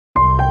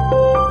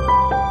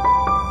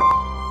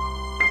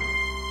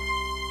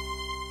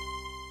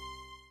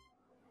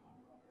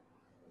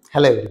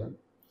Hello everyone.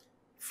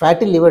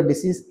 Fatty liver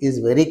disease is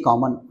very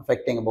common,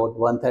 affecting about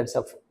 1/3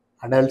 of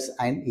adults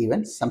and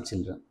even some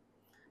children.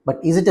 But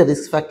is it a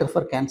risk factor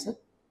for cancer?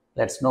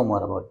 Let's know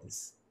more about this.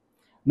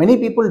 Many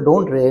people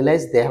don't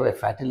realize they have a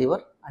fatty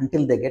liver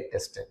until they get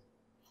tested.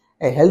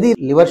 A healthy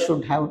liver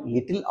should have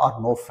little or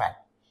no fat,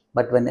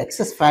 but when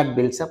excess fat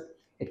builds up,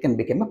 it can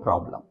become a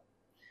problem.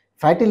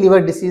 Fatty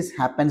liver disease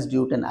happens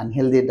due to an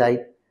unhealthy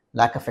diet,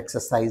 lack of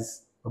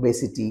exercise,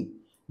 obesity,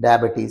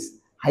 diabetes,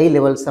 high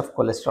levels of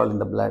cholesterol in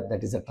the blood,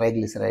 that is the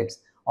triglycerides,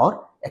 or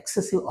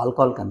excessive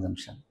alcohol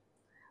consumption.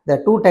 There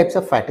are two types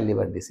of fatty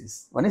liver disease.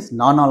 One is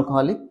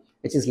non-alcoholic,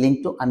 which is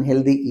linked to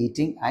unhealthy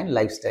eating and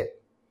lifestyle.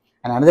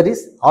 And another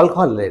is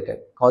alcohol related,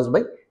 caused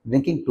by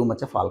drinking too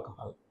much of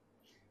alcohol.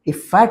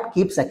 If fat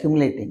keeps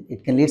accumulating,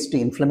 it can lead to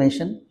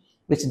inflammation,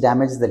 which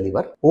damages the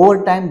liver.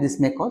 Over time, this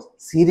may cause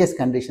serious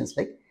conditions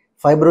like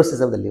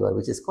fibrosis of the liver,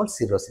 which is called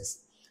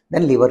cirrhosis,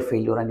 then liver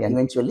failure, and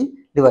eventually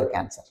liver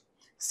cancer.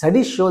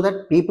 Studies show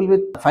that people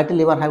with fatty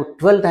liver have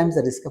 12 times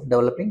the risk of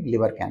developing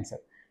liver cancer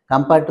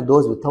compared to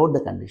those without the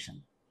condition.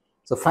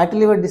 So fatty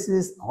liver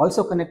disease is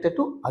also connected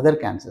to other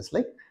cancers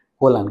like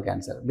colon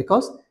cancer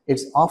because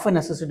it's often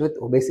associated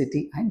with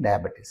obesity and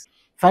diabetes.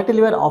 Fatty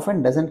liver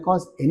often doesn't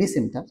cause any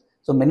symptoms,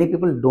 so many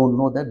people don't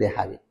know that they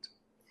have it.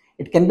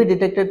 It can be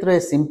detected through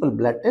a simple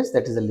blood test,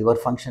 that is a liver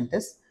function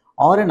test,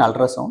 or an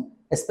ultrasound.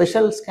 A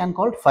special scan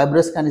called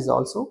fibroscan is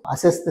also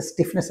assess the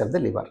stiffness of the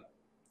liver.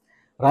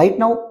 Right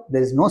now,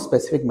 there is no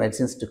specific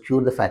medicines to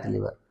cure the fatty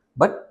liver,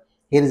 but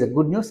here is a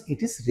good news,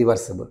 it is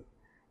reversible.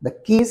 The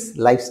key is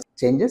lifestyle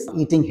changes,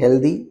 eating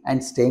healthy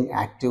and staying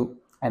active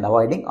and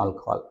avoiding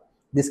alcohol.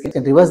 This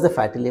can reverse the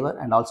fatty liver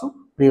and also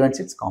prevents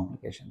its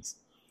complications.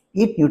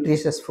 Eat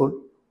nutritious food,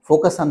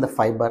 focus on the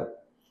fiber,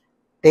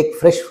 take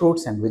fresh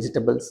fruits and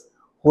vegetables,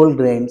 whole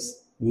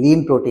grains,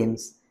 lean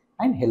proteins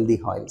and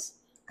healthy oils.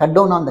 Cut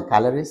down on the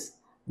calories,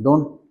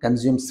 don't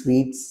consume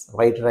sweets,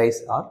 white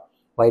rice or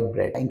white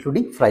bread,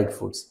 including fried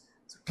foods.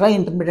 So try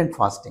intermittent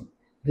fasting.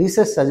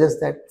 Research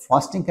suggests that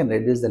fasting can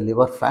reduce the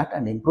liver fat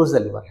and improves the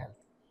liver health.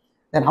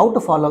 Then how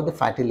to follow the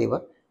fatty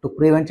liver to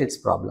prevent its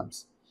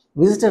problems?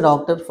 Visit a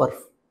doctor for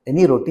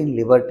any routine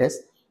liver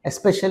test,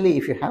 especially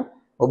if you have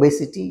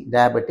obesity,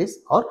 diabetes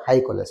or high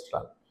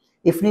cholesterol.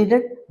 If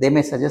needed, they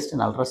may suggest an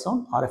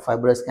ultrasound or a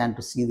fibroscan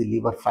to see the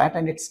liver fat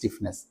and its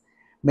stiffness.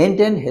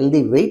 Maintain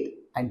healthy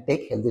weight and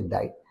take healthy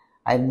diet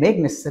and make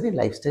necessary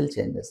lifestyle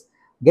changes.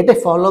 Get a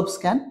follow-up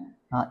scan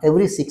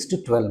every 6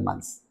 to 12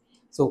 months.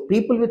 So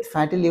people with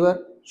fatty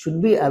liver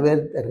should be aware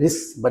of the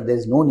risks, but there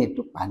is no need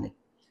to panic.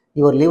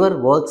 Your liver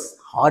works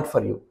hard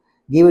for you.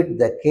 Give it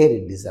the care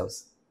it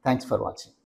deserves. Thanks for watching.